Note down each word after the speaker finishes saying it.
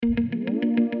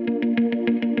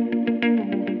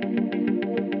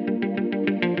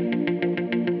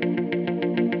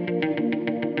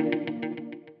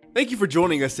Thank you for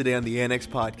joining us today on the Annex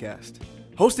Podcast,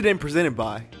 hosted and presented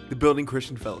by the Building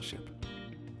Christian Fellowship.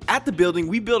 At the Building,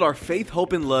 we build our faith,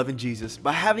 hope, and love in Jesus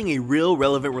by having a real,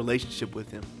 relevant relationship with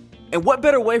Him. And what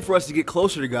better way for us to get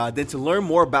closer to God than to learn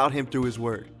more about Him through His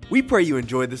Word? We pray you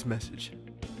enjoyed this message.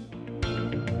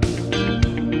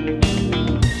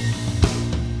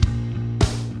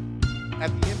 At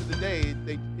the end of the day,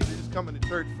 they just coming to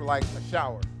church for like a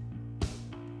shower.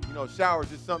 You know, shower is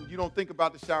just something, you don't think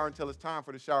about the shower until it's time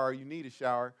for the shower, or you need a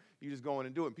shower. You just go in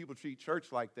and do it. And people treat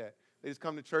church like that. They just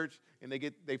come to church and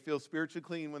they feel spiritually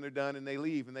clean when they're done, and they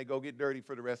leave and they go get dirty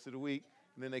for the rest of the week,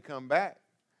 and then they come back.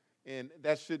 And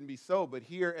that shouldn't be so. But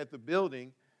here at the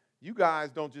Building, you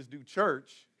guys don't just do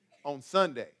church on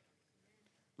Sunday.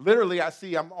 Literally,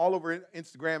 I'm all over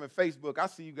Instagram and Facebook. I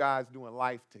see you guys doing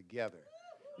life together.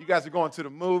 You guys are going to the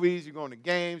movies, you're going to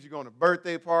games, you're going to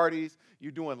birthday parties,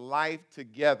 you're doing life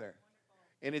together.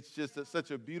 And it's just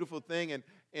such a beautiful thing.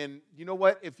 And you know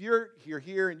what? If you're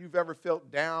here and you've ever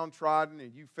felt downtrodden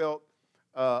and you felt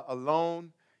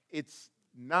alone, it's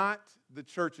not the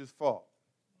church's fault.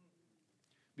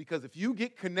 Because if you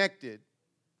get connected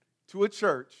to a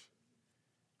church,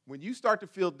 when you start to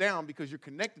feel down because you're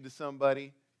connected to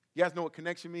somebody, you guys know what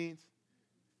connection means?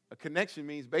 A connection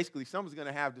means basically someone's going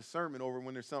to have discernment over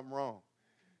when there's something wrong.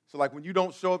 So like when you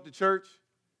don't show up to church,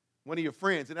 one of your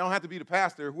friends, and it don't have to be the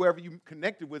pastor, whoever you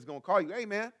connected with is going to call you, hey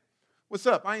man, what's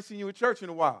up? I ain't seen you at church in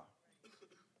a while.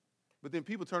 But then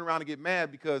people turn around and get mad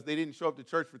because they didn't show up to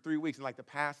church for 3 weeks and like the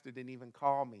pastor didn't even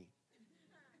call me.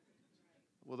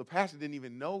 Well, the pastor didn't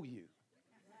even know you.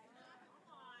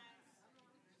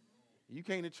 You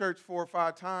came to church 4 or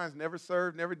 5 times, never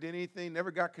served, never did anything,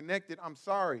 never got connected. I'm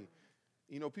sorry.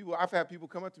 You know, I've had people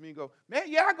come up to me and go, man,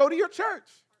 yeah, I go to your church.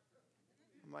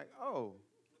 I'm like, oh.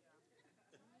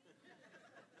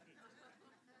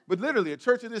 But literally, a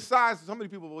church of this size, so many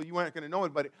people, well, you aren't going to know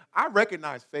it, but I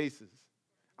recognize faces.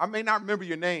 I may not remember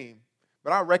your name,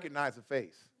 but I recognize a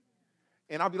face.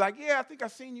 And I'll be like, yeah, I think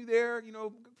I've seen you there, you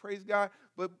know, praise God.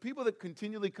 But people that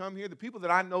continually come here, the people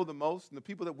that I know the most, and the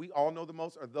people that we all know the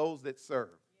most are those that serve.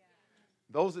 Yeah.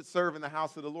 Those that serve in the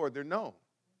house of the Lord, they're known.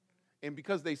 And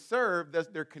because they serve,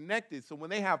 they're connected. So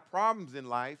when they have problems in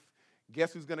life,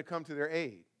 guess who's going to come to their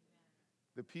aid?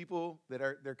 The people that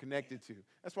they're connected to.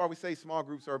 That's why we say small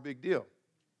groups are a big deal.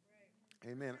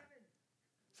 Right. Amen.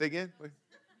 Say again? Wait.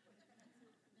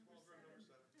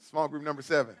 Small group number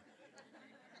 7.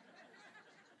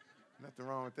 Nothing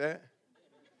wrong with that.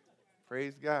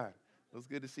 Praise God. It was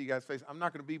good to see you guys' face. I'm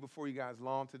not going to be before you guys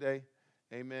long today.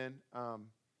 Amen.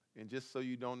 And just so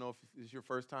you don't know if it's your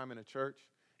first time in a church,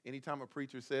 anytime a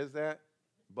preacher says that,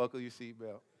 buckle your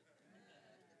seatbelt.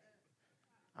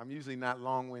 I'm usually not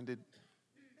long-winded,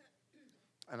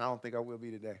 and I don't think I will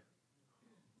be today.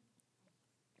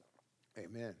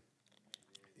 Amen.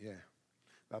 Yeah.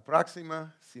 La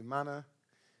próxima semana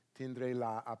tendré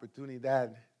la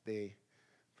oportunidad de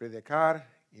predicar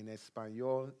en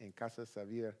español en Casa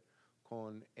Xavier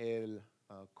con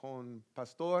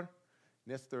Pastor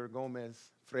Néstor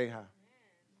Gómez Freja.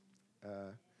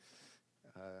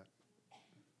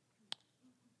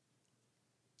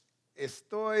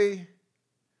 Estoy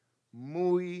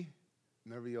muy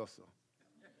nervioso.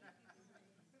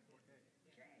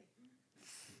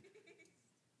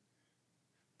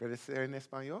 ¿Puede ser en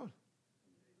español?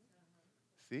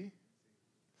 Sí,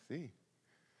 sí.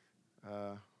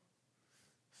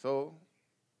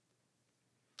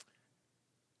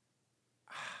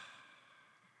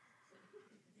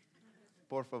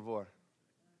 Por favor,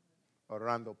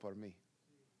 orando por mí.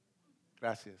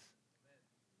 Gracias.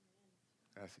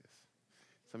 Gracias.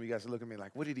 Some of you guys are looking at me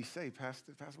like, what did he say,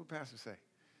 Pastor? What did Pastor say?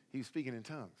 He was speaking in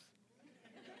tongues.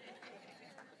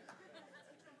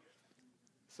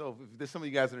 So if there's some of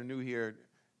you guys that are new here,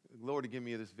 the Lord had given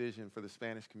me this vision for the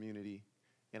Spanish community,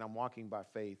 and I'm walking by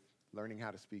faith, learning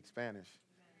how to speak Spanish.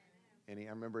 And I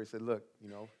remember he said, look, you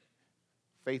know,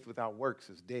 faith without works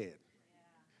is dead.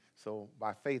 So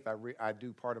by faith, I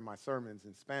do part of my sermons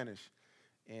in Spanish,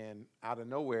 and out of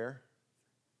nowhere,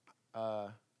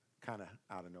 kind of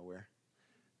out of nowhere,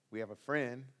 we have a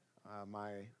friend,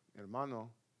 my hermano.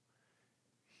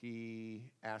 He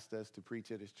asked us to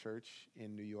preach at his church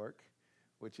in New York,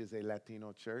 which is a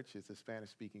Latino church. It's a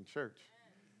Spanish-speaking church.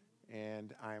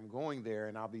 And I am going there,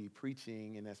 and I'll be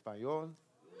preaching in Español.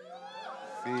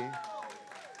 Sí.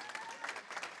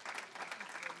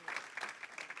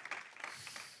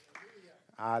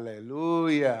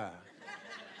 Aleluya.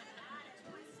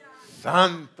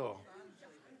 Santo.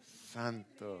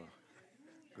 Santo.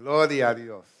 Gloria a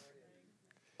Dios.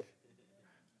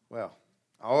 Well,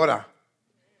 ahora,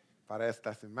 para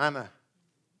esta semana,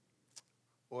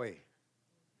 hoy,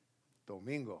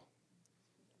 domingo,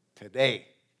 today.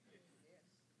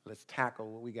 Let's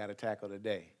tackle what we got to tackle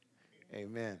today.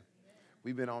 Amen.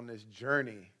 We've been on this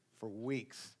journey for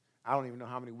weeks. I don't even know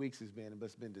how many weeks it's been, but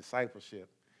it's been discipleship,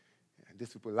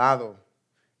 discipulado,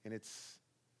 and it's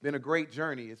been a great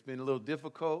journey. It's been a little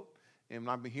difficult, and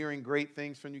I've been hearing great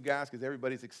things from you guys because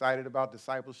everybody's excited about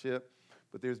discipleship,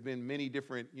 but there's been many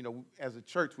different, as a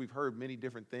church, we've heard many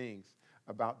different things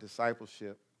about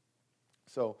discipleship.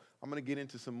 So I'm going to get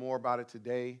into some more about it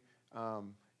today.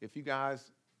 If you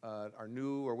guys are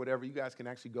new or whatever, you guys can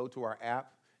actually go to our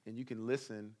app, and you can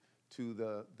listen to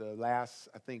the last,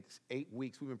 I think, 8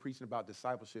 weeks. We've been preaching about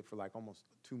discipleship for like almost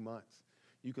 2 months.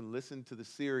 You can listen to the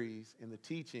series and the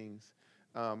teachings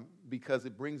because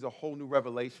it brings a whole new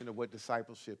revelation of what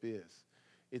discipleship is.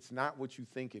 It's not what you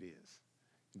think it is.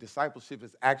 Discipleship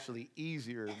is actually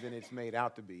easier than it's made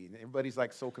out to be. And everybody's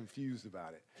like so confused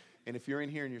about it. And if you're in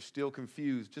here and you're still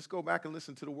confused, just go back and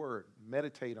listen to the word.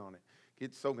 Meditate on it.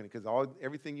 Get soaking in it because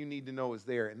everything you need to know is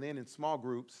there. And then in small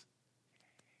groups,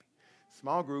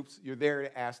 you're there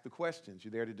to ask the questions.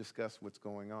 You're there to discuss what's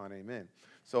going on. Amen.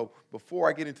 So before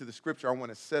I get into the scripture, I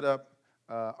want to set up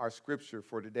our scripture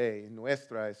for today.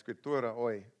 Nuestra escritura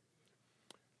hoy.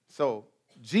 So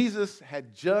Jesus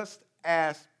had just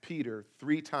asked Peter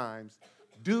 3 times,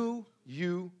 "Do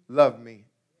you love me?"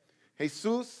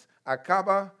 Jesús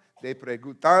acaba de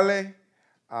preguntarle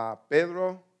a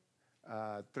Pedro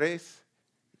 3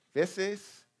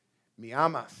 veces, "¿Me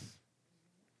amas?"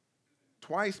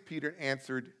 Twice Peter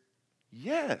answered,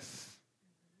 "Yes."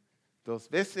 2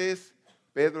 veces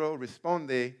Pedro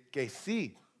responde que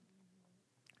sí.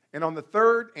 And on the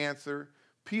third answer,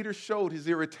 Peter showed his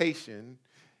irritation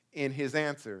in his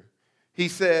answer. He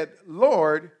said,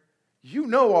 "Lord, you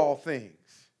know all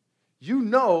things. You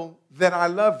know that I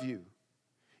love you."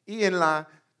 Y en la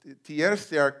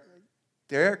tercera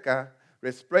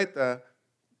respuesta,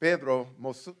 Pedro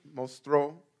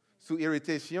mostró su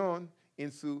irritación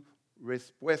en su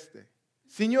respuesta.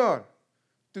 "Señor,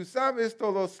 tú sabes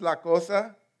todas las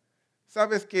cosas.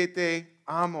 Sabes que te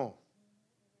amo."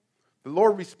 The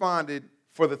Lord responded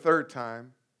for the third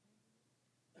time.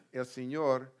 El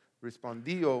Señor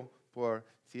respondió por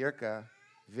tercera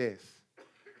vez.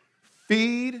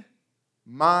 "Feed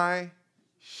my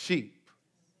sheep.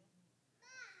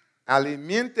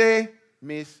 Alimente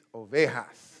mis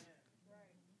ovejas."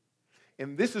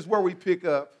 And this is where we pick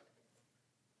up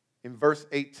in verse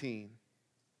 18.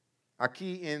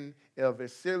 Aquí en el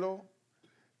versículo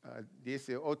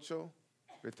 18,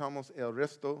 retamos el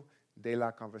resto de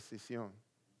la conversación.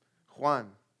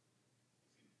 Juan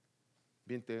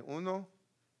 21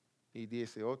 y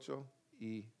 18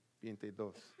 y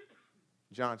 22.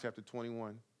 John chapter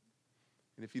 21.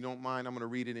 And if you don't mind, I'm going to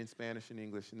read it in Spanish and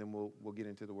English, and then we'll get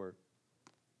into the word.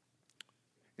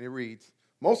 And it reads,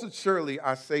 "Most assuredly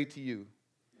I say to you,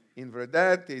 en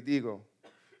verdad te digo,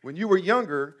 when you were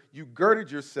younger, you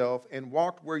girded yourself and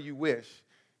walked where you wish,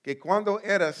 que cuando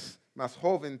eras más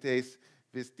joven te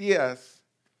vestías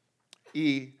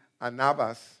y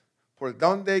andabas por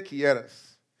donde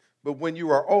quieras. But when you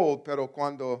are old, pero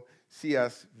cuando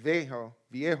seas viejo,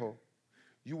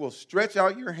 you will stretch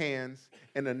out your hands,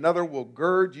 and another will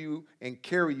gird you and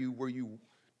carry you where you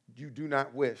do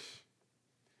not wish.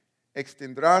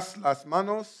 Extendrás las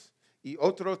manos, y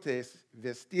otro te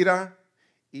vestirá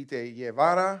y te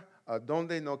llevará a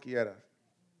donde no quieras."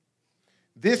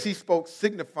 This he spoke,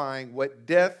 signifying what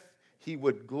death he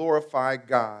would glorify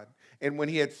God. And when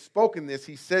he had spoken this,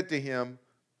 he said to him,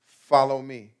 "Follow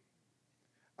me."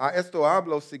 A esto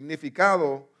hablo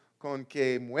significado con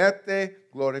que muerte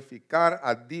glorificar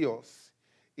a Dios.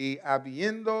 Y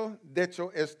habiendo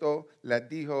dicho esto, le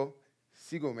dijo,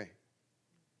 "Sígueme."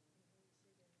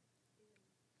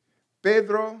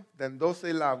 Pedro,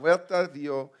 dándose la vuelta,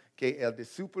 vio que el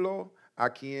discípulo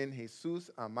a quien Jesús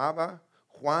amaba,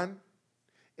 Juan,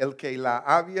 el que la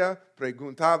había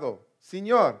preguntado,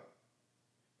 "Señor,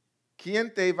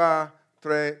 ¿quién te va a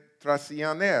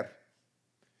traicionar?"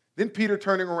 Then Peter,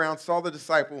 turning around, saw the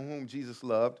disciple whom Jesus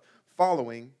loved,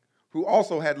 following, who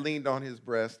also had leaned on his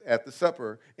breast at the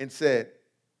supper, and said,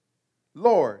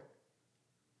 "Lord,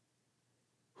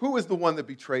 who is the one that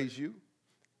betrays you?"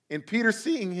 And Peter,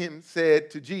 seeing him, said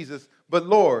to Jesus, "But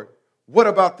Lord, what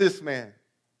about this man?"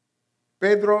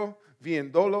 Pedro,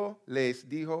 viéndolo, les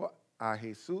dijo a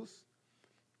Jesús,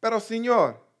 "Pero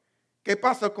Señor, ¿qué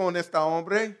pasa con este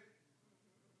hombre?"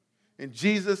 And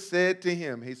Jesus said to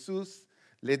him, Jesús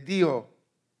le dijo,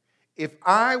 "If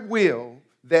I will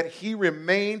that he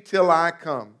remain till I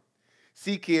come,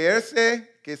 si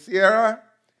quisiera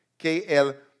que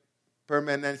él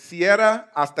permaneciera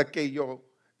hasta que yo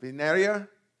viniera,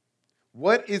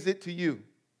 what is it to you?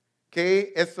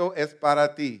 Que eso es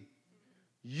para ti.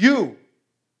 you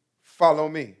follow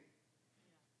me.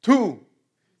 Tú,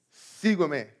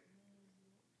 sígueme.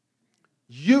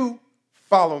 You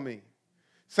follow me.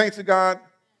 Saints of God,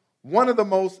 one of the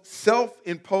most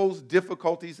self-imposed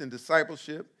difficulties in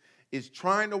discipleship is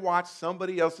trying to watch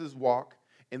somebody else's walk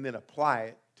and then apply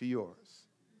it to yours.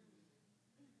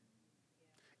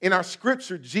 In our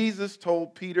scripture, Jesus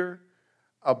told Peter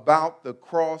about the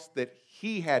cross that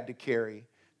he had to carry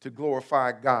to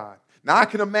glorify God. Now, I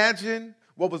can imagine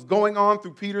what was going on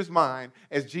through Peter's mind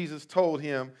as Jesus told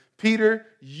him, Peter,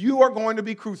 you are going to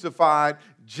be crucified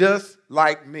just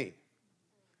like me.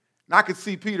 And I could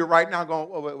see Peter right now going,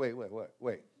 oh,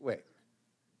 wait.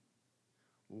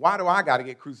 Why do I got to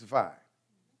get crucified?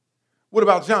 What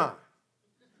about John?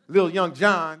 Little young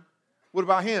John, what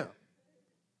about him?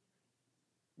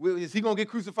 Is he going to get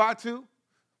crucified too?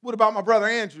 What about my brother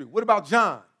Andrew? What about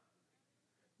John?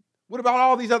 What about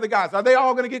all these other guys? Are they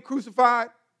all going to get crucified?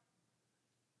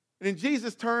 And then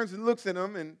Jesus turns and looks at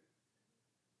them, and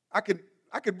I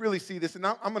could really see this, and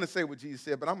I'm going to say what Jesus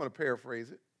said, but I'm going to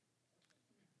paraphrase it.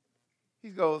 He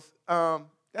goes, that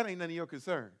ain't none of your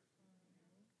concern.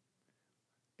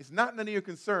 It's not none of your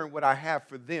concern what I have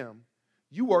for them.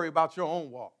 You worry about your own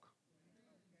walk.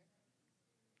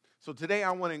 So today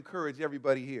I want to encourage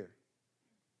everybody here.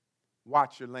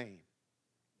 Watch your lane.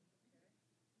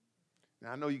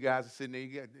 Now, I know you guys are sitting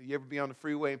there. You ever be on the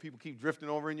freeway and people keep drifting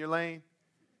over in your lane?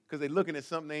 Because they're looking at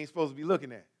something they ain't supposed to be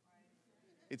looking at.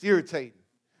 It's irritating.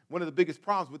 One of the biggest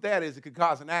problems with that is it could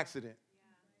cause an accident.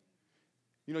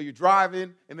 You know, you're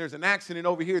driving and there's an accident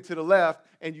over here to the left,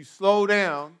 and you slow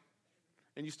down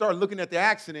and you start looking at the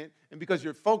accident, and because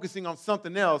you're focusing on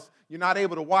something else, you're not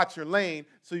able to watch your lane,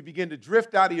 so you begin to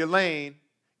drift out of your lane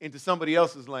into somebody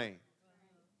else's lane.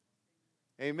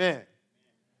 Amen.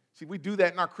 See, we do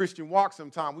that in our Christian walk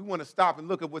sometimes. We want to stop and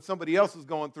look at what somebody else is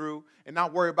going through and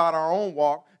not worry about our own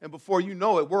walk, and before you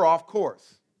know it, we're off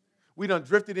course. We done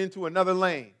drifted into another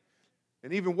lane.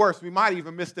 And even worse, we might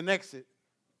even miss the exit.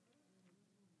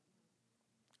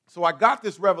 So I got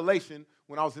this revelation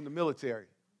when I was in the military.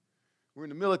 We're in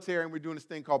the military and we're doing this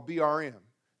thing called BRM.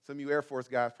 Some of you Air Force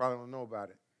guys probably don't know about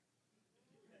it.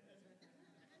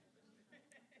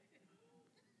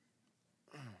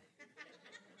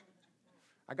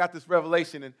 I got this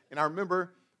revelation, and I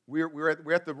remember we're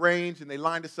at the range, and they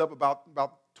lined us up,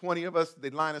 about 20 of us.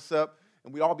 They'd line us up,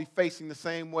 and we'd all be facing the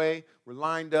same way. We're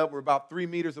lined up. We're about 3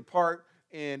 meters apart,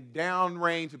 and down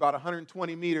range, about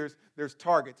 120 meters, there's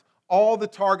targets. All the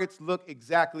targets look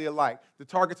exactly alike. The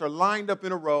targets are lined up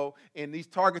in a row, and these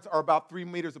targets are about 3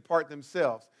 meters apart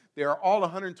themselves. They are all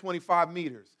 125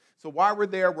 meters. So while we're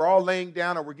there, we're all laying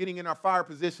down or we're getting in our fire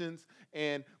positions,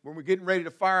 and when we're getting ready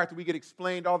to fire, after we get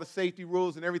explained all the safety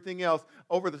rules and everything else,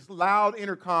 over this loud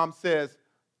intercom says,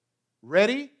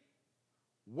 ready,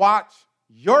 watch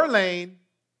your lane,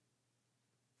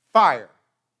 fire.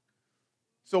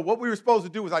 So what we were supposed to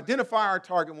do was identify our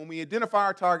target. When we identify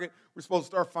our target, we're supposed to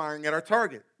start firing at our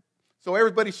target. So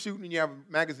everybody's shooting, and you have a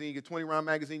magazine, you get a 20-round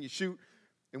magazine, you shoot,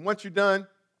 and once you're done,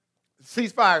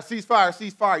 cease fire, cease fire,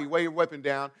 cease fire. You weigh your weapon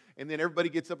down, and then everybody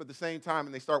gets up at the same time,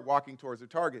 and they start walking towards their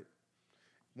target.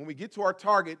 When we get to our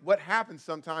target, what happens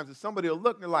sometimes is somebody will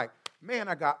look, and they're like, man,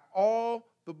 I got all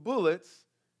the bullets,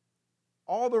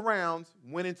 all the rounds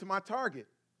went into my target.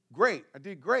 Great, I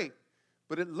did great.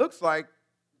 But it looks like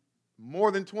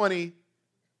more than 20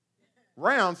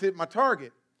 rounds hit my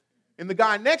target. And the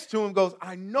guy next to him goes,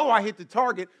 I know I hit the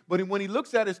target, but when he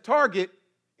looks at his target,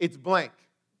 it's blank.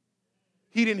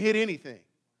 He didn't hit anything.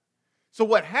 So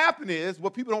what happened is,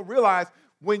 what people don't realize,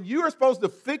 when you are supposed to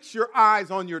fix your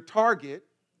eyes on your target,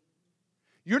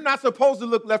 you're not supposed to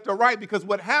look left or right, because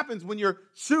what happens when you're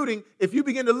shooting, if you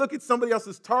begin to look at somebody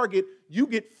else's target, you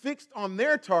get fixed on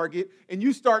their target and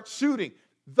you start shooting.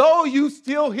 Though you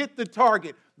still hit the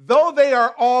target, though they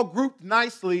are all grouped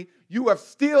nicely, you have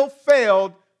still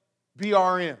failed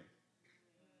BRM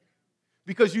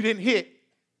because you didn't hit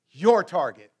your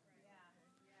target.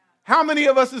 How many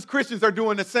of us as Christians are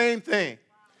doing the same thing?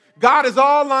 God has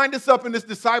all lined us up in this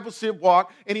discipleship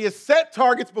walk, and he has set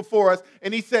targets before us,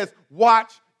 and he says,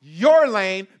 watch your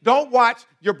lane. Don't watch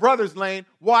your brother's lane.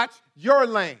 Watch your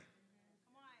lane.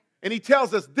 And he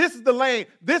tells us, this is the lane,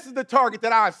 this is the target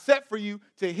that I have set for you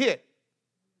to hit.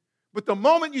 But the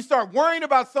moment you start worrying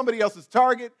about somebody else's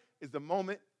target is the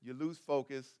moment you lose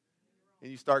focus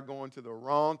and you start going to the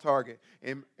wrong target.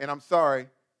 And I'm sorry,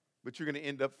 but you're going to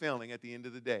end up failing at the end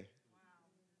of the day.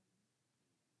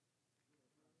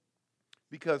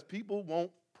 Because people won't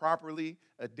properly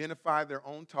identify their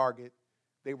own target.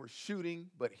 They were shooting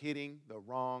but hitting the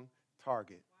wrong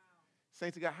target.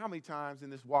 Saints of God, how many times in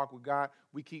this walk with God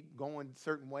we keep going a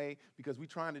certain way because we're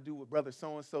trying to do what brother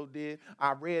so-and-so did?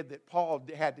 I read that Paul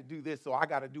had to do this, so I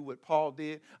got to do what Paul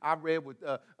did. I read what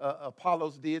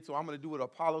Apollos did, so I'm going to do what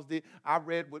Apollos did. I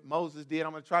read what Moses did,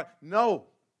 I'm going to try. No,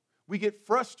 we get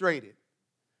frustrated.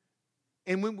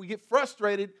 And when we get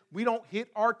frustrated, we don't hit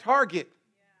our target.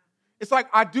 It's like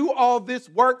I do all this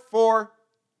work for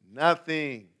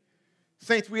nothing.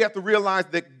 Saints, we have to realize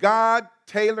that God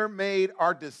tailor-made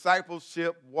our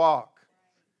discipleship walk.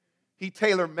 He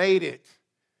tailor-made it.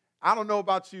 I don't know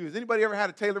about you. Has anybody ever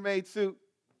had a tailor-made suit?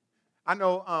 I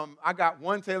know I got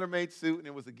one tailor-made suit, and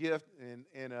it was a gift,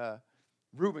 and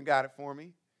Reuben got it for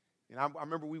me. And I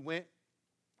remember we went.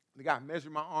 The guy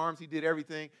measured my arms. He did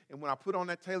everything. And when I put on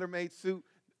that tailor-made suit,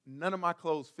 none of my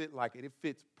clothes fit like it. It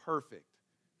fits perfect.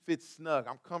 Fits snug.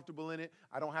 I'm comfortable in it.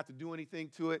 I don't have to do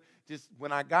anything to it. Just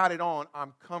when I got it on,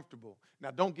 I'm comfortable. Now,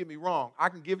 don't get me wrong. I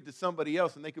can give it to somebody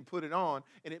else, and they can put it on,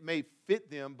 and it may fit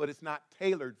them, but it's not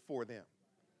tailored for them.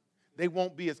 They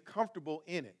won't be as comfortable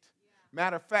in it.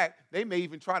 Matter of fact, they may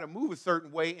even try to move a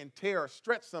certain way and tear or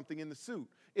stretch something in the suit.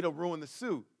 It'll ruin the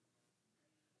suit.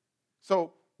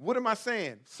 So, what am I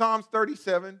saying? Psalms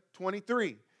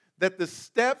 37:23, that the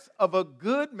steps of a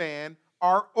good man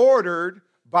are ordered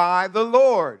by the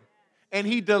Lord, and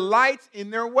he delights in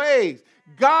their ways.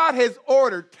 God has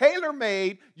ordered,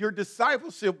 tailor-made your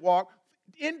discipleship walk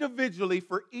individually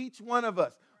for each one of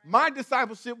us. My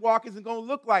discipleship walk isn't going to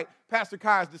look like Pastor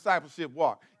Kai's discipleship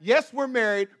walk. Yes, we're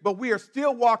married, but we are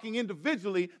still walking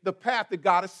individually the path that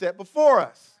God has set before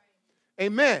us.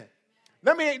 Amen.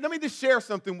 Let me just share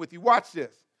something with you. Watch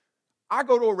this. I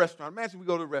go to a restaurant. Imagine we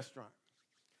go to a restaurant,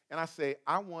 and I say,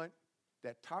 I want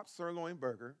that top sirloin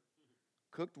burger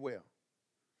cooked well.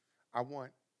 I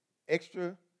want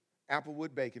extra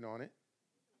applewood bacon on it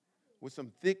with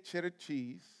some thick cheddar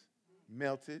cheese,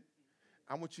 melted.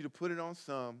 I want you to put it on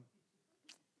some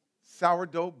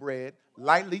sourdough bread,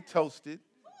 lightly toasted,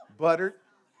 buttered.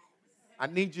 I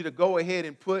need you to go ahead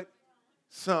and put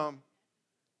some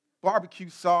barbecue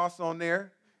sauce on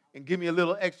there and give me a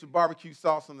little extra barbecue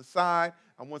sauce on the side.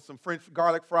 I want some French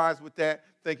garlic fries with that.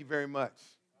 Thank you very much.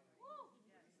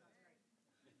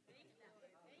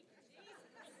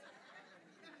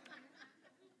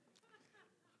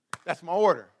 That's my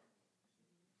order.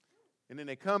 And then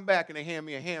they come back and they hand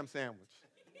me a ham sandwich.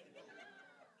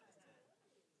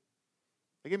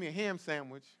 They give me a ham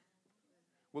sandwich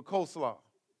with coleslaw.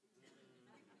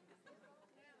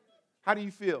 How do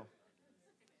you feel?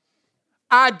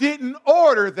 I didn't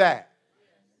order that.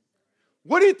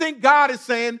 What do you think God is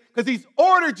saying? Because he's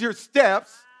ordered your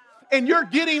steps and you're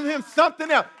getting him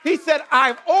something else. He said,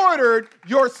 I've ordered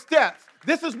your steps.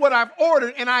 This is what I've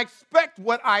ordered, and I expect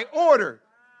what I ordered.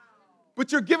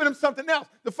 But you're giving him something else.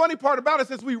 The funny part about it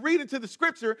is, as we read into the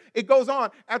scripture, it goes on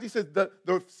after he says,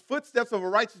 the footsteps of a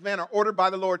righteous man are ordered by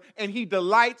the Lord, and he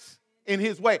delights in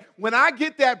his way. When I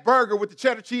get that burger with the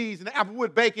cheddar cheese and the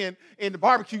applewood bacon and the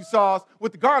barbecue sauce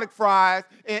with the garlic fries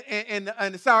and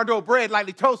the sourdough bread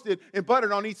lightly toasted and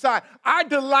buttered on each side, I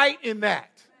delight in that.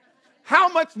 How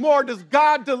much more does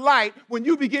God delight when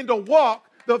you begin to walk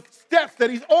the steps that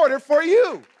he's ordered for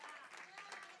you?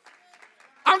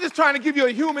 I'm just trying to give you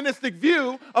a humanistic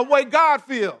view of the way God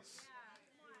feels.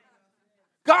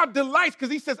 God delights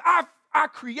because he says, I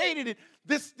created it,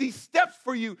 these steps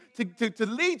for you to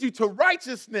lead you to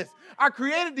righteousness. I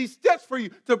created these steps for you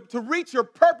to reach your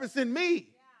purpose in me.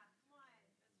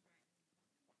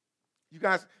 You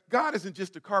guys, God isn't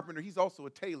just a carpenter, he's also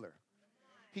a tailor.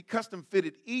 He custom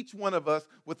fitted each one of us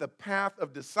with a path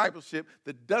of discipleship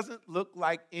that doesn't look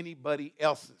like anybody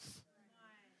else's.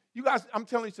 You guys, I'm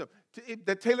telling you something.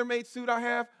 The tailor-made suit I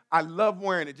have, I love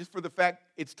wearing it just for the fact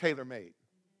it's tailor-made.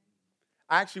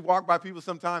 I actually walk by people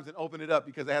sometimes and open it up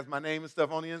because it has my name and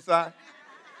stuff on the inside.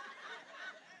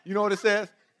 You know what it says?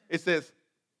 It says,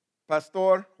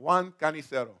 Pastor Juan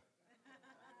Canicero.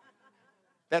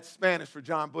 That's Spanish for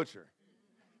John Butcher.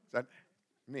 Is that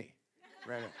me?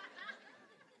 Right there.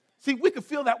 See, we could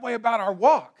feel that way about our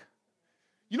walk.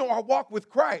 You know, our walk with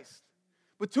Christ.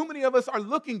 But too many of us are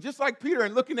looking just like Peter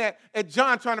and looking at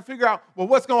John trying to figure out, well,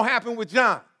 what's going to happen with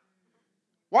John?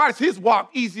 Why is his walk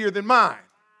easier than mine?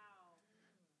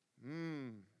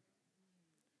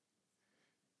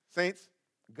 Saints,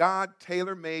 God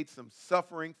tailor-made some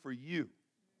suffering for you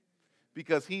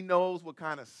because he knows what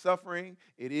kind of suffering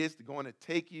it is going to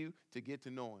take you to get to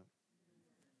know him.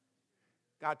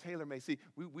 God tailor-made. See,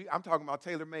 I'm talking about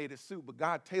tailor-made a suit, but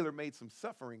God tailor-made some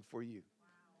suffering for you.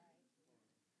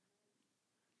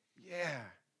 Yeah.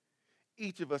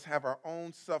 Each of us have our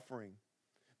own suffering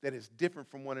that is different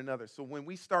from one another. So when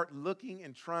we start looking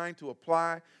and trying to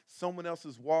apply someone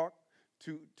else's walk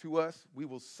to us, we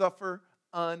will suffer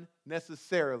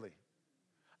unnecessarily.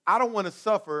 I don't want to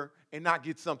suffer and not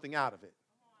get something out of it.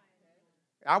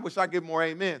 I wish I get more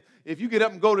amen. If you get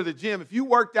up and go to the gym, if you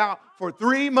worked out for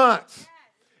 3 months,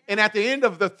 and at the end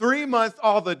of the 3 months,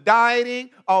 all the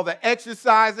dieting, all the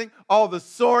exercising, all the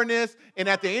soreness, and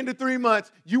at the end of 3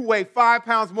 months, you weigh 5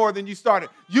 pounds more than you started.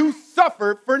 You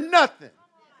suffered for nothing.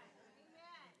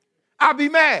 I'd be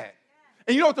mad.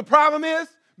 And you know what the problem is?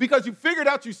 Because you figured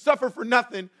out you suffer for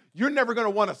nothing, you're never going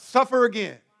to want to suffer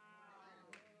again.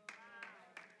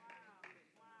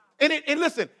 And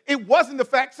listen, it wasn't the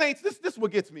fact, saints, this is what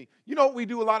gets me. You know what we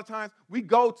do a lot of times? We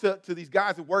go to these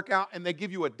guys that work out and they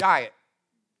give you a diet.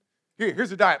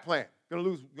 Here's a diet plan. Gonna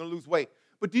lose weight.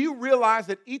 But do you realize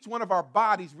that each one of our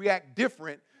bodies react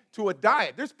different to a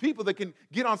diet? There's people that can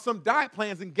get on some diet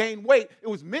plans and gain weight. It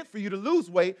was meant for you to lose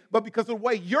weight, but because of the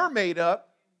way you're made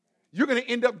up, you're going to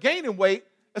end up gaining weight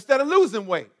instead of losing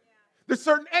weight. There's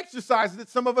certain exercises that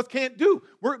some of us can't do.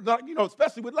 We're not,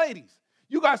 especially with ladies.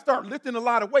 You guys start lifting a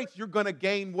lot of weights, you're going to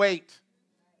gain weight.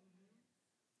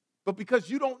 But because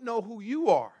you don't know who you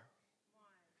are,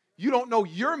 you don't know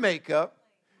your makeup,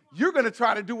 you're going to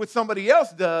try to do what somebody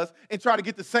else does and try to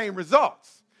get the same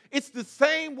results. It's the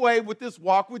same way with this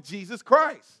walk with Jesus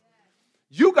Christ.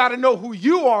 You got to know who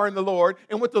you are in the Lord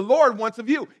and what the Lord wants of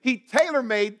you. He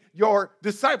tailor-made your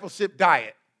discipleship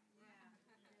diet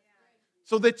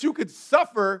so that you could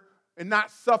suffer and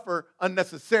not suffer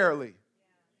unnecessarily.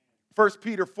 1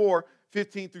 Peter 4,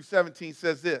 15 through 17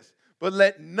 says this, but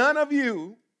let none of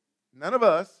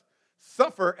us,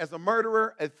 suffer as a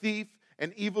murderer, a thief,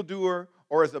 an evildoer,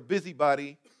 or as a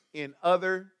busybody in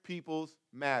other people's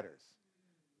matters.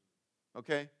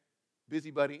 Okay?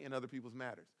 Busybody in other people's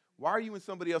matters. Why are you in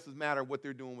somebody else's matter what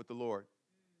they're doing with the Lord?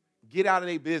 Get out of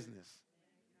their business.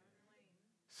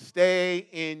 Stay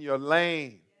in your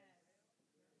lane.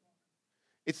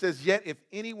 It says, yet if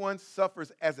anyone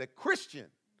suffers as a Christian,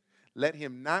 let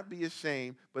him not be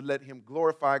ashamed, but let him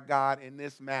glorify God in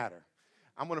this matter.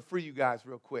 I'm going to free you guys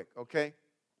real quick, okay?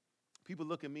 People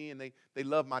look at me and they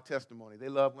love my testimony. They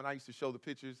love when I used to show the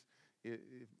pictures.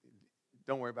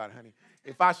 Don't worry about it, honey.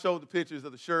 If I showed the pictures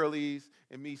of the Shirleys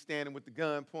and me standing with the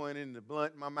gun pointing and the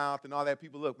blunt in my mouth and all that,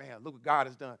 people look, man, look what God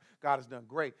has done. God has done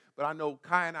great. But I know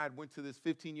Kai and I went to this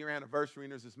 15-year anniversary,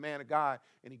 and there's this man of God,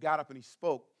 and he got up and he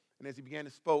spoke. And as he began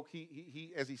to speak,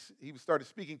 he started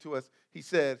speaking to us, he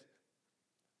said,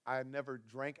 I had never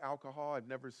drank alcohol. I've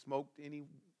never smoked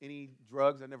any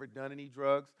drugs. I've never done any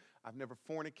drugs. I've never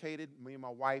fornicated. Me and my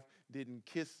wife didn't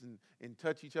kiss and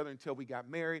touch each other until we got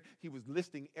married. He was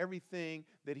listing everything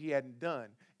that he hadn't done.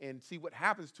 And see, what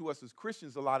happens to us as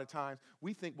Christians a lot of times,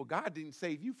 we think, well, God didn't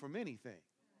save you from anything.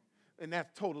 And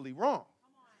that's totally wrong.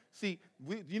 See,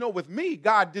 with me,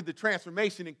 God did the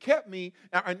transformation and kept me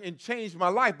and changed my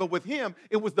life. But with him,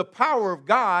 it was the power of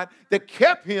God that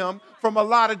kept him from a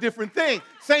lot of different things.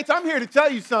 Saints, I'm here to tell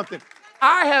you something.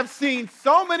 I have seen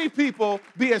so many people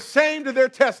be ashamed of their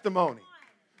testimony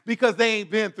because they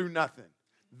ain't been through nothing.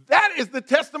 That is the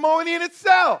testimony in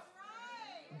itself.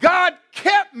 God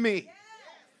kept me.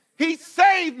 He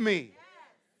saved me.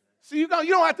 So you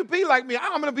don't have to be like me.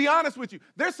 I'm going to be honest with you.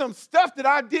 There's some stuff that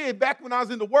I did back when I was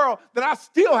in the world that I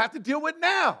still have to deal with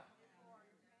now.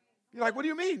 You're like, what do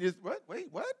you mean? What? Wait,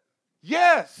 what?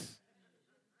 Yes.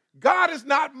 God is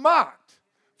not mocked.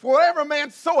 For whatever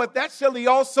man soweth, that shall he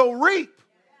also reap.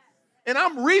 And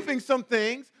I'm reaping some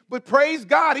things, but praise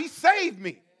God, he saved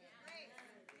me.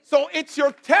 So it's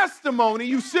your testimony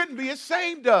you shouldn't be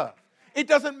ashamed of. It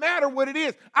doesn't matter what it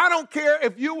is. I don't care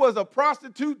if you was a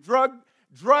prostitute,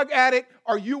 drug addict,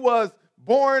 or you was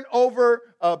born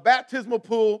over a baptismal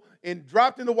pool and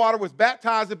dropped in the water, was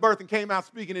baptized at birth and came out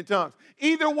speaking in tongues.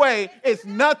 Either way, it's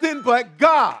nothing but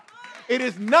God. It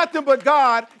is nothing but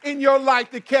God in your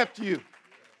life that kept you.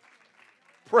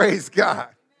 Praise God.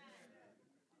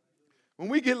 When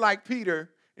we get like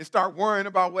Peter and start worrying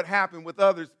about what happened with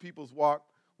other people's walk,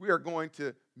 we are going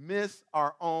to miss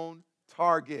our own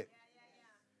target.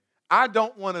 I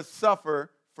don't want to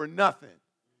suffer for nothing.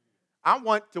 I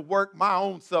want to work my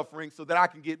own suffering so that I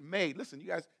can get made. Listen, you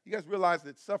guys realize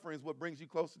that suffering is what brings you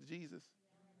closer to Jesus?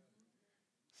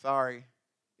 Sorry,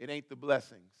 it ain't the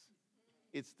blessings.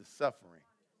 It's the suffering.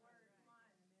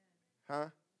 Huh?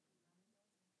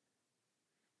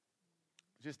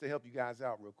 Just to help you guys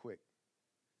out real quick.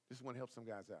 Just want to help some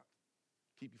guys out.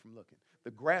 Keep you from looking. The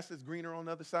grass is greener on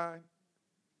the other side.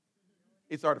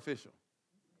 It's artificial.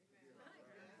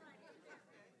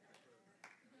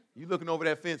 You looking over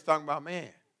that fence talking about, man,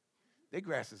 that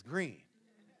grass is green.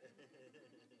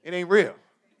 It ain't real.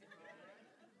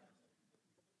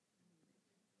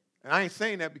 And I ain't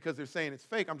saying that because they're saying it's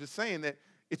fake. I'm just saying that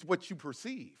It's what you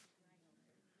perceive.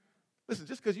 Listen,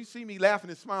 just because you see me laughing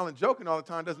and smiling, joking all the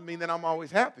time doesn't mean that I'm always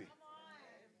happy.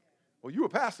 Well, you a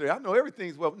pastor. I know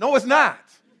everything's well. No, it's not.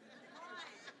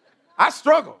 I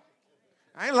struggle.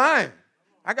 I ain't lying.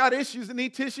 I got issues and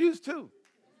need tissues too.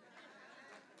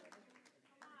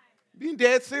 Being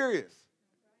dead serious.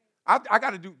 I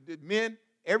got to do, men,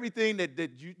 everything that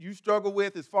you struggle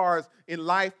with as far as in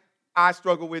life, I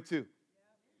struggle with too.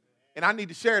 And I need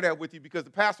to share that with you because the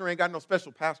pastor ain't got no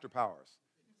special pastor powers.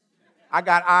 I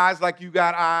got eyes like you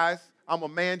got eyes. I'm a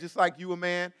man just like you a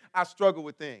man. I struggle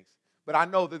with things. But I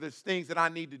know that there's things that I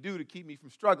need to do to keep me from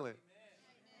struggling.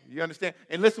 You understand?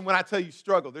 And listen, when I tell you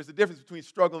struggle, there's a difference between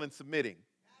struggle and submitting.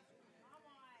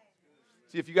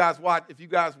 See, if you guys watch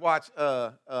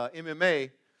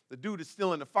MMA, the dude is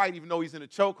still in the fight, even though he's in a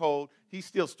chokehold, he's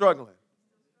still struggling.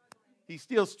 He's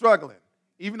still struggling.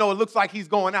 Even though it looks like he's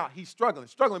going out, he's struggling.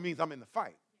 Struggling means I'm in the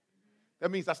fight.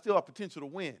 That means I still have potential to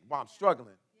win while I'm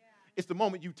struggling. It's the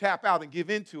moment you tap out and give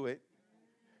into it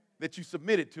that you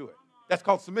submitted to it. That's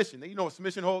called submission. You know what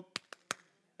submission holds?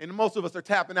 And most of us are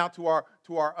tapping out to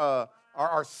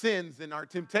our sins and our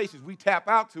temptations. We tap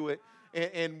out to it,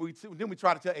 and then we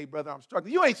try to tell, hey, brother, I'm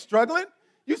struggling. You ain't struggling.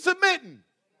 You submitting.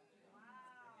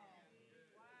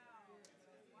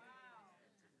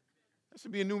 That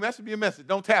should be a message.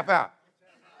 Don't tap out.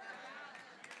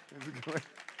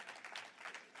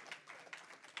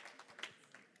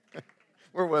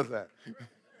 Where was that?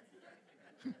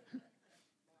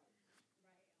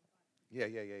 Yeah.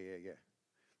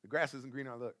 The grass isn't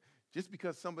greener. Look, just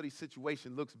because somebody's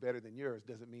situation looks better than yours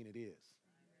doesn't mean it is.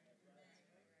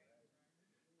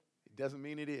 It doesn't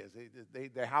mean it is.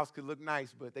 Their house could look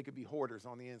nice, but they could be hoarders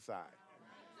on the inside.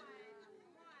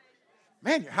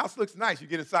 Man, your house looks nice. You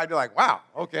get inside, you're like, wow,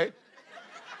 okay.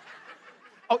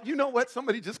 Oh, you know what?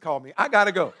 Somebody just called me. I got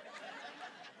to go.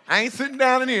 I ain't sitting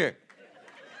down in here.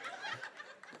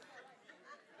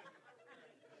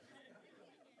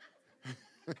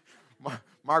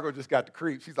 Margot just got the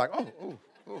creep. She's like, oh,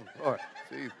 Lord,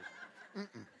 Jesus.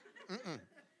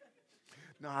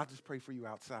 No, I'll just pray for you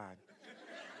outside.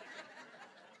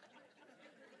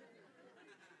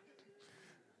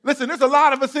 Listen, there's a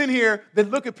lot of us in here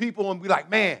that look at people and be like,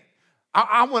 man,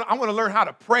 I want to learn how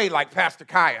to pray like Pastor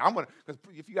Kaya. Because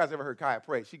if you guys ever heard Kaya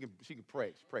pray, she can pray.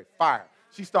 She pray fire.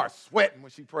 She starts sweating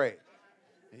when she prays.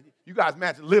 You guys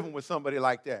imagine living with somebody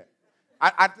like that.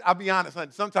 I'll be honest,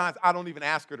 honey, sometimes I don't even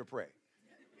ask her to pray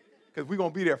because we're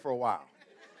going to be there for a while.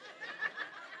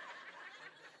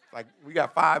 Like, we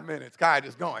got 5 minutes. Kaya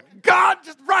just going, God,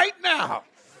 just right now.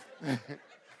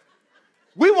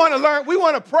 We want to learn, we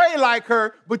want to pray like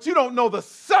her, but you don't know the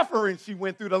suffering she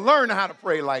went through to learn how to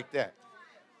pray like that.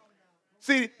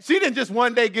 See, she didn't just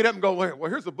one day get up and go, well,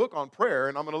 here's a book on prayer,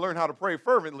 and I'm going to learn how to pray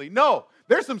fervently. No,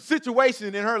 there's some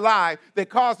situation in her life that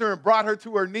caused her and brought her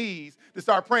to her knees to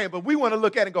start praying. But we want to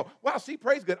look at it and go, wow, she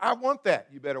prays good. I want that.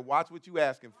 You better watch what you're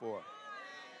asking for.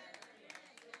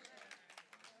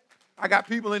 I got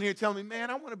people in here telling me, man,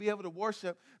 I want to be able to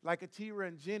worship like Atira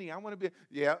and Jenny. I want to be,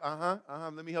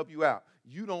 let me help you out.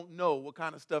 You don't know what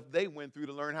kind of stuff they went through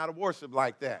to learn how to worship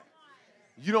like that.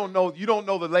 You don't know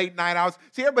the late night hours.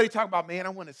 See, everybody talk about, man, I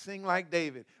want to sing like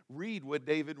David. Read what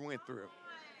David went through.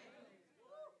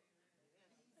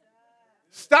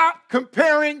 Stop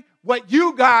comparing what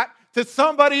you got to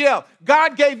somebody else.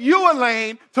 God gave you a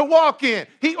lane to walk in.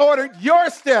 He ordered your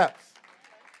steps.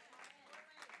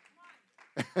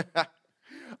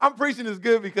 I'm preaching this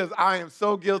good because I am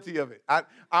so guilty of it. I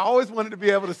always wanted to be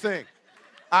able to sing.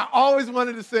 I always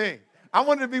wanted to sing. I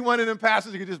wanted to be one of them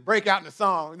pastors who could just break out in a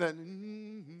song. And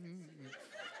then,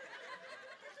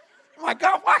 I'm like,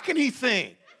 God, why can he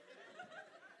sing?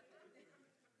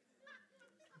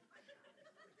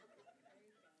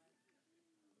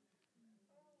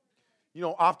 You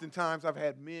know, oftentimes I've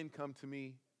had men come to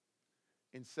me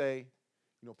and say,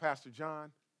 Pastor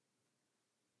John,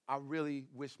 I really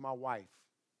wish my wife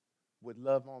would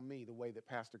love on me the way that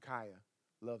Pastor Kaya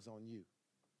loves on you.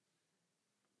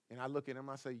 And I look at him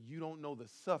and I say, you don't know the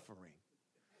suffering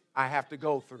I have to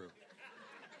go through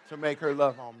to make her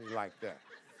love on me like that.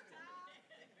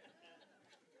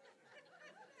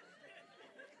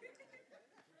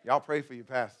 Y'all pray for your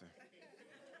pastor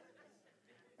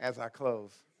as I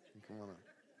close. Come on up.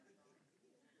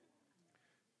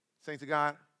 Saints of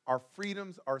God, our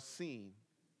freedoms are seen,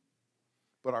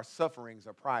 but our sufferings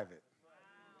are private.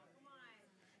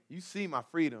 You see my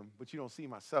freedom, but you don't see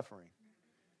my suffering.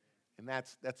 And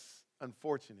that's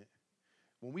unfortunate.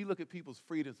 When we look at people's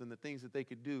freedoms and the things that they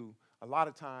could do, a lot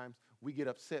of times we get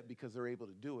upset because they're able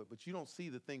to do it, but you don't see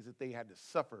the things that they had to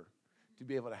suffer to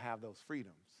be able to have those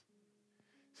freedoms.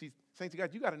 See, saints of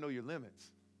God, you got to know your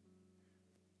limits.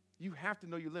 You have to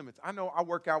know your limits. I know I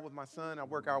work out with my son. I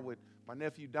work out with my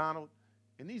nephew, Donald.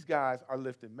 And these guys are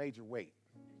lifting major weight,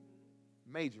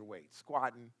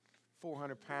 squatting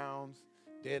 400 pounds,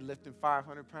 deadlifting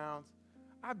 500 pounds.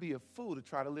 I'd be a fool to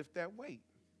try to lift that weight.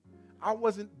 I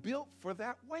wasn't built for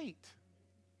that weight.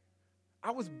 I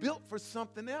was built for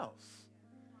something else.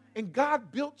 And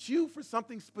God built you for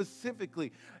something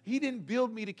specifically. He didn't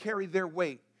build me to carry their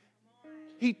weight.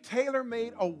 He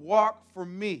tailor-made a walk for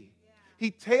me. He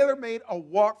tailor-made a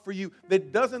walk for you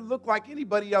that doesn't look like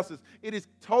anybody else's. It is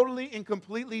totally and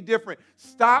completely different.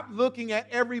 Stop looking at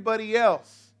everybody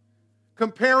else,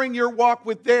 comparing your walk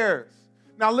with theirs.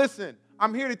 Now listen,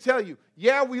 I'm here to tell you,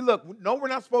 yeah, no, we're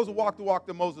not supposed to walk the walk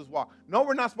that Moses walked. No,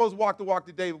 we're not supposed to walk the walk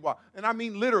that David walked. And I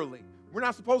mean literally. We're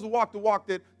not supposed to walk the walk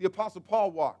that the Apostle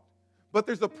Paul walked. But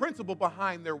there's a principle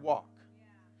behind their walk.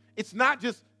 It's not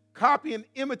just copy and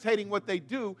imitating what they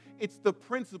do. It's the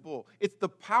principle. It's the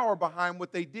power behind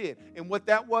what they did. And what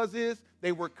that is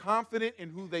they were confident in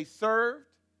who they served.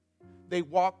 They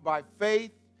walked by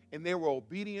faith, and they were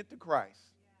obedient to Christ.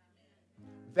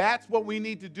 That's what we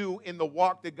need to do in the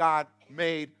walk that God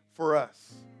made for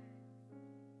us.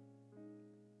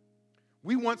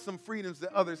 We want some freedoms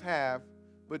that others have,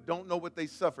 but don't know what they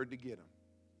suffered to get them.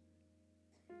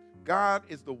 God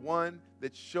is the one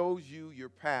that shows you your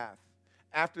path.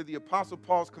 After the Apostle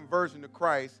Paul's conversion to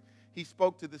Christ, he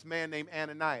spoke to this man named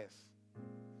Ananias.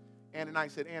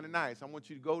 Ananias said, Ananias, I want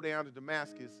you to go down to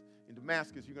Damascus. In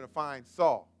Damascus, you're going to find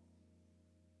Saul.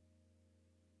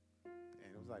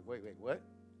 And it was like, wait, what?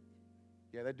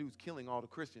 Yeah, that dude's killing all the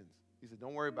Christians. He said,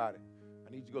 don't worry about it.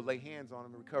 I need you to go lay hands on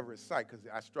him and recover his sight because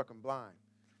I struck him blind.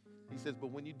 He says, but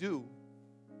when you do,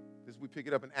 we pick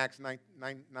it up in Acts 9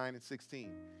 and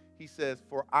 16. He says,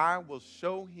 for I will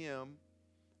show him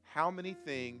how many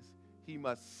things he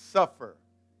must suffer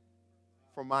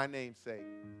for my name's sake.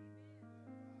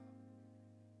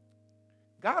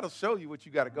 God will show you what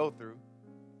you got to go through.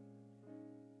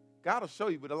 God will show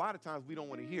you, but a lot of times we don't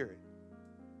want to hear it.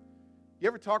 You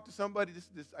ever talk to somebody, this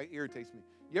irritates me.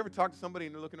 You ever talk to somebody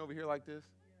and they're looking over here like this?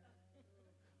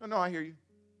 No, I hear you.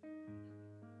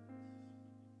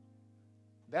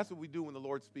 That's what we do when the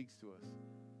Lord speaks to us.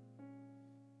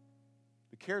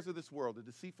 The cares of this world, the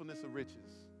deceitfulness of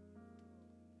riches,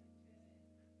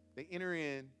 they enter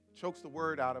in, chokes the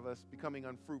word out of us, becoming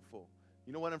unfruitful.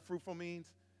 You know what unfruitful means?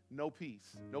 No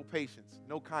peace, no patience,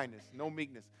 no kindness, no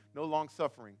meekness, no long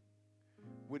suffering.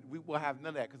 We will have none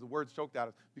of that because the word's choked out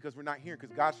of us, because we're not hearing,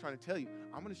 because God's trying to tell you,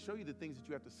 I'm going to show you the things that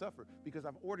you have to suffer because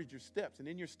I've ordered your steps, and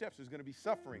in your steps there's going to be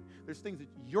suffering. There's things that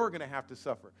you're going to have to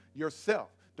suffer yourself.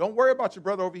 Don't worry about your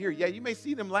brother over here. Yeah, you may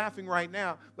see them laughing right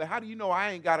now, but how do you know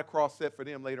I ain't got a cross set for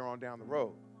them later on down the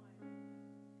road?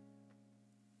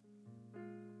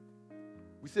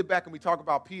 We sit back and we talk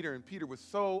about Peter, and Peter was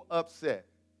so upset.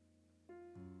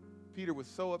 Peter was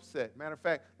so upset. Matter of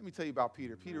fact, let me tell you about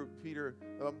Peter. Peter,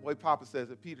 the way Papa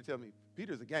says it, Peter tell me,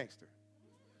 Peter's a gangster.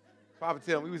 Papa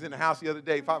tell me, we was in the house the other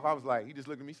day. Papa was like, he just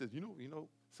looked at me, he says, you know,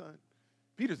 son,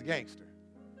 Peter's a gangster.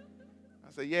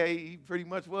 I said, yeah, he pretty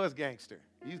much was gangster.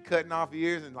 He was cutting off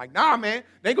ears and like, nah, man,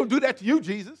 they ain't gonna do that to you,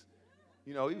 Jesus.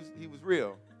 You know, he was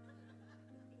real,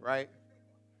 right?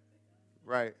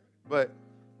 Right. But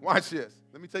watch this.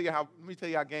 Let me tell you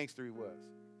how gangster he was.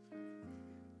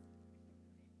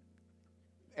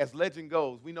 As legend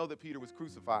goes, we know that Peter was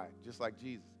crucified, just like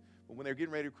Jesus. But when they were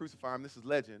getting ready to crucify him, this is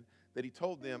legend, that he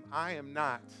told them, I am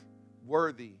not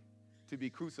worthy to be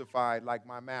crucified like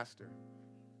my master.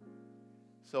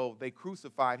 So they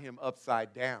crucified him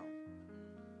upside down.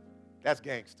 That's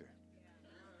gangster.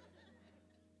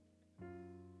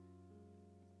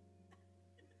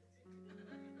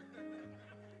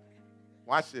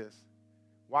 Watch this.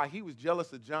 While he was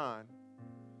jealous of John,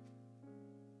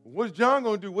 what's John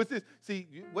going to do? What's this? See,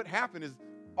 what happened is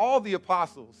all the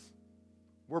apostles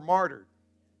were martyred.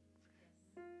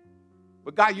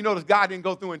 But God, you notice God didn't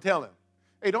go through and tell him,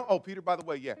 hey, Peter, by the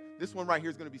way, yeah, this one right here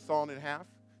is going to be sawn in half.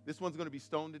 This one's going to be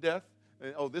stoned to death.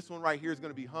 And, this one right here is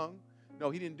going to be hung. No,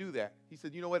 he didn't do that. He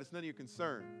said, you know what? It's none of your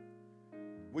concern.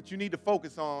 What you need to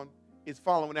focus on is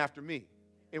following after me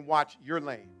and watch your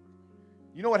lane.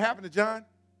 You know what happened to John?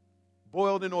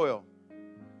 Boiled in oil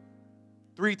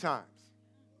 3 times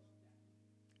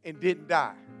and didn't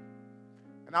die.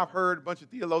 And I've heard a bunch of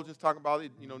theologians talking about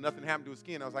it, nothing happened to his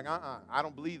skin. I was like, I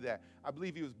don't believe that. I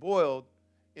believe he was boiled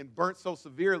and burnt so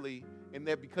severely, and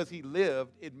that because he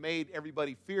lived, it made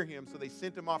everybody fear him, so they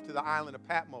sent him off to the island of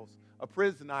Patmos, a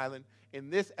prison island, and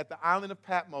this, at the island of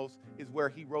Patmos, is where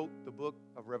he wrote the book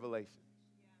of Revelation.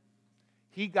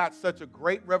 He got such a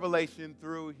great revelation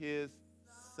through his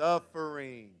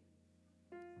suffering.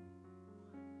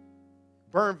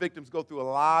 Burn victims go through a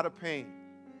lot of pain.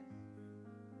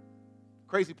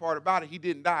 Crazy part about it, he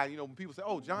didn't die. You know, when people say,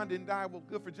 oh, John didn't die, well,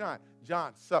 good for John.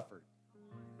 John suffered.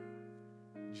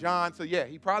 John, so yeah,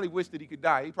 he probably wished that he could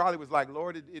die. He probably was like,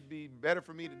 Lord, it'd be better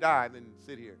for me to die than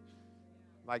sit here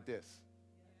like this.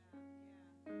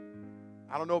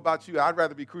 I don't know about you. I'd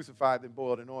rather be crucified than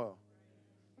boiled in oil.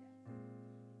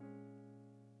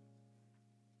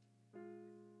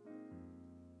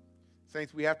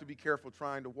 Saints, we have to be careful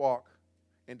trying to walk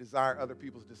and desire other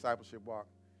people's discipleship walk,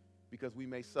 because we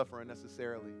may suffer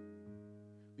unnecessarily.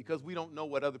 Because we don't know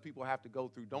what other people have to go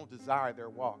through, don't desire their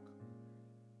walk.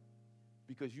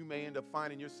 Because you may end up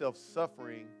finding yourself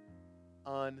suffering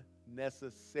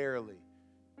unnecessarily.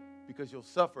 Because you'll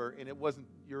suffer and it wasn't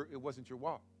your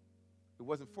walk. It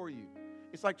wasn't for you.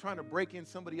 It's like trying to break in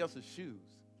somebody else's shoes.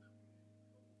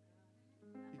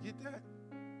 You get that?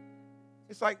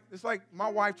 It's like my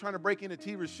wife trying to break into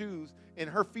Tira's shoes, and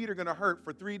her feet are going to hurt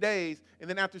for 3 days, and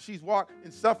then after she's walked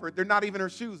and suffered, they're not even her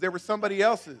shoes. They were somebody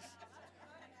else's.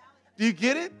 Do you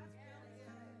get it?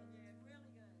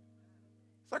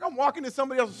 It's like I'm walking in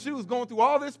somebody else's shoes, going through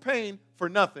all this pain for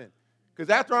nothing. Because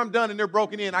after I'm done and they're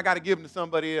broken in, I got to give them to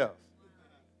somebody else.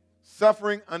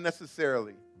 Suffering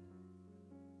unnecessarily.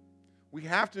 We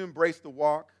have to embrace the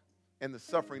walk and the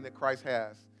suffering that Christ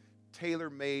has,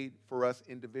 tailor-made for us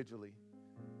individually.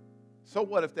 So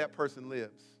what if that person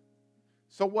lives?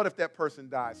 So what if that person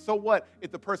dies? So what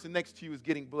if the person next to you is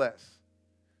getting blessed?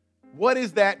 What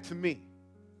is that to me?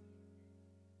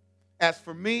 As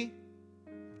for me,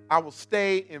 I will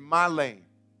stay in my lane.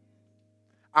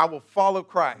 I will follow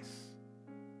Christ.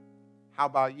 How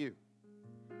about you?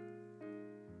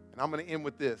 And I'm going to end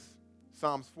with this.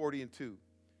 Psalms 40:2.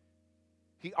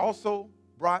 He also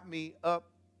brought me up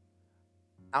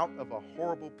out of a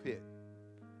horrible pit,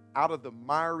 out of the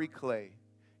miry clay,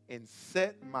 and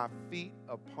set my feet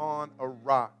upon a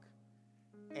rock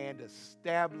and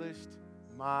established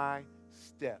my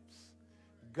steps.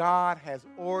 God has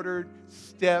ordered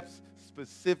steps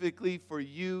specifically for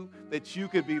you that you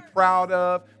could be proud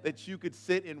of, that you could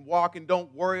sit and walk and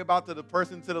don't worry about the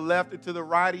person to the left or to the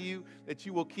right of you, that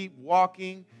you will keep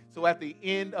walking. So at the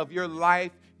end of your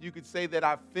life, you could say that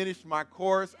I've finished my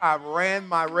course, I've ran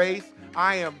my race,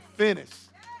 I am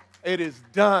finished. It is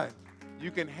done.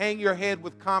 You can hang your head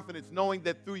with confidence knowing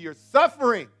that through your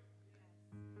suffering,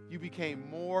 you became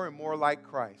more and more like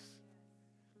Christ.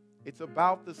 It's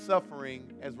about the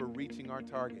suffering as we're reaching our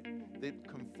target that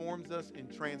conforms us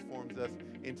and transforms us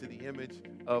into the image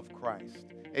of Christ.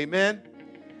 Amen?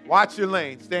 Watch your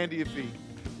lane. Stand to your feet.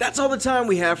 That's all the time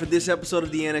we have for this episode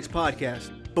of the Annex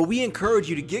Podcast. But we encourage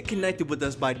you to get connected with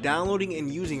us by downloading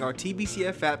and using our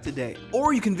TBCF app today.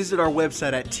 Or you can visit our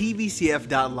website at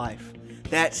tbcf.life.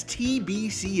 That's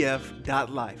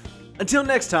tbcf.life. Until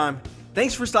next time,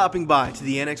 thanks for stopping by to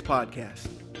the Annex Podcast.